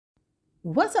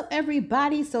What's up,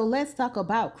 everybody? So let's talk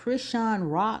about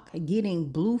Chrisean Rock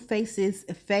getting Blueface's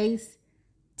face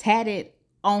tatted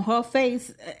on her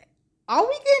face. Are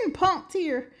we getting punked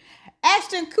here?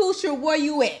 Ashton Kutcher, where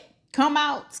you at? Come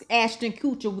out, Ashton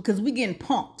Kutcher, because we getting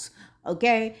punked,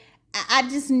 okay? I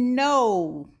just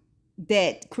know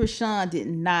that Chrisean did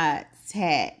not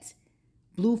tat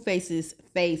Blueface's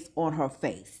face on her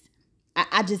face.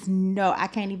 I just know. I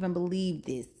can't even believe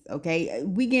this, okay?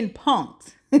 We getting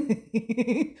punked.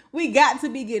 We got to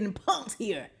be getting punked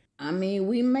here. I mean,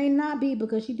 we may not be,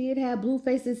 because she did have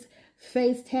Blueface's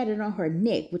face tatted on her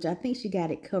neck, which I think she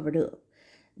got it covered up.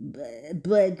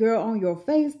 But girl, on your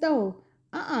face though,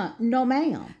 no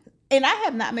ma'am. And I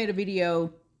have not made a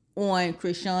video on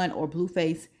Chrisean or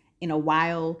Blueface in a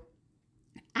while.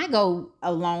 I go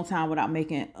a long time without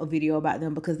making a video about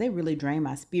them because they really drain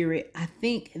my spirit. I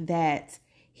think that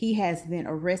he has been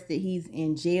arrested. He's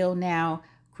in jail now.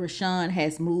 Chrisean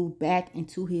has moved back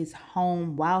into his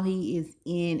home while he is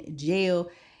in jail.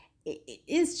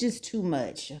 It's just too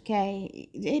much, okay?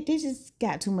 They just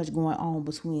got too much going on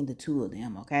between the two of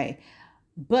them, okay?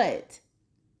 But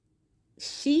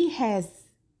she has,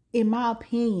 in my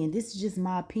opinion, this is just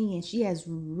my opinion, she has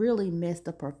really messed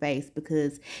up her face,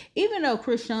 because even though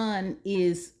Chrisean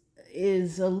is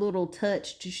a little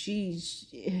touched,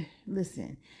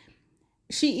 listen,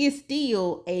 she is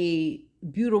still a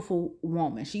beautiful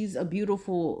woman. She's a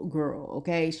beautiful girl,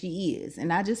 okay? She is.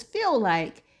 And I just feel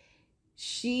like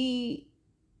she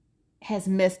has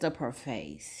messed up her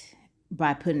face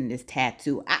by putting this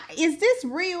tattoo. Is this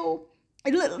real?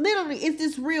 Literally, is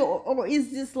this real, or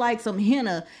is this like some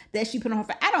henna that she put on her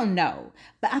face? I don't know,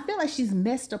 but I feel like she's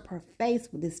messed up her face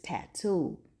with this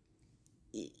tattoo.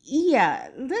 Yeah,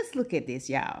 let's look at this,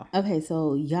 y'all. Okay,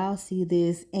 so y'all see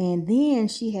this, and then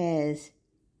she has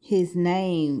his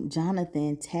name,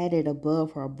 Jonathan, tatted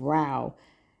above her brow.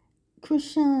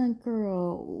 Chrisean,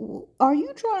 girl, are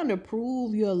you trying to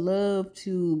prove your love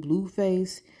to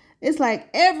Blueface? It's like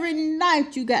every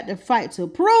night you got to fight to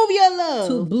prove your love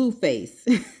to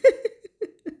Blueface.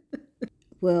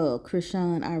 Well,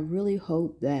 Chrisean, I really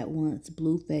hope that once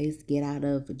Blueface get out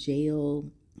of jail,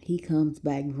 he comes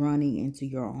back running into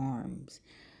your arms.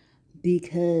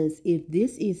 Because if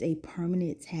this is a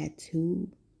permanent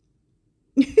tattoo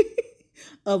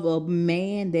of a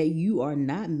man that you are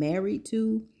not married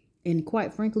to, and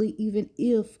quite frankly, even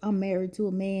if I'm married to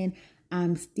a man,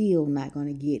 I'm still not going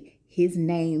to get his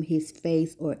name, his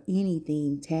face, or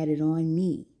anything tatted on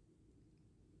me,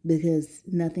 because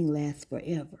nothing lasts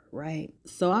forever, right?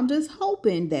 So I'm just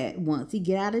hoping that once he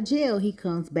get out of jail, he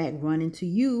comes back running to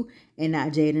you and not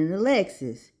Jaden and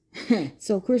Alexis.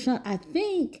 So Chrisean, I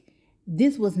think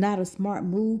this was not a smart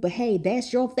move, but hey,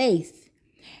 that's your face.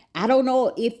 I don't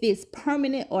know if it's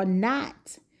permanent or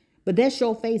not, but that's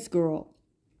your face, girl.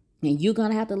 And you're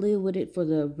going to have to live with it for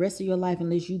the rest of your life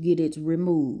unless you get it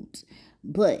removed.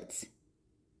 But,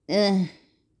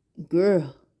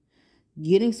 girl,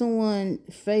 getting someone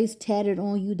face tatted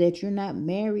on you that you're not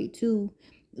married to,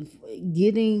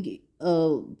 getting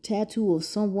a tattoo of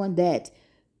someone that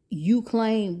you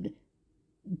claimed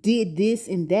did this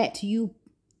and that to you,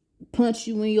 punched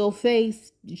you in your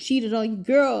face, cheated on you,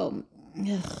 girl,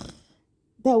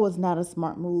 that was not a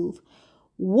smart move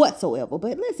whatsoever.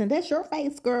 But listen, that's your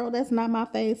face, girl. That's not my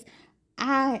face.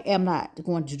 I am not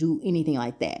going to do anything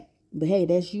like that. But hey,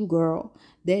 that's you, girl.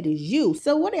 That is you.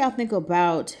 So what do y'all think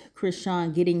about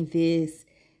Chrisean getting this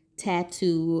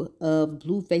tattoo of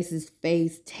Blueface's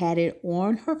face tatted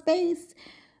on her face?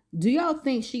 Do y'all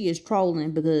think she is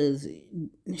trolling? Because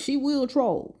she will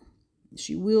troll.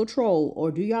 She will troll.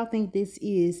 Or do y'all think this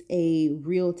is a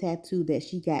real tattoo that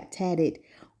she got tatted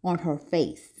on her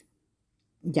face?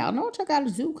 Y'all know what y'all gotta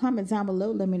do. Comment down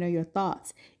below. Let me know your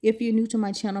thoughts. If you're new to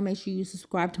my channel, make sure you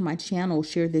subscribe to my channel,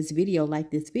 share this video,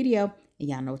 like this video, and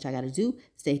y'all know what y'all gotta do.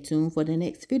 Stay tuned for the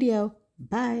next video.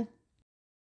 Bye.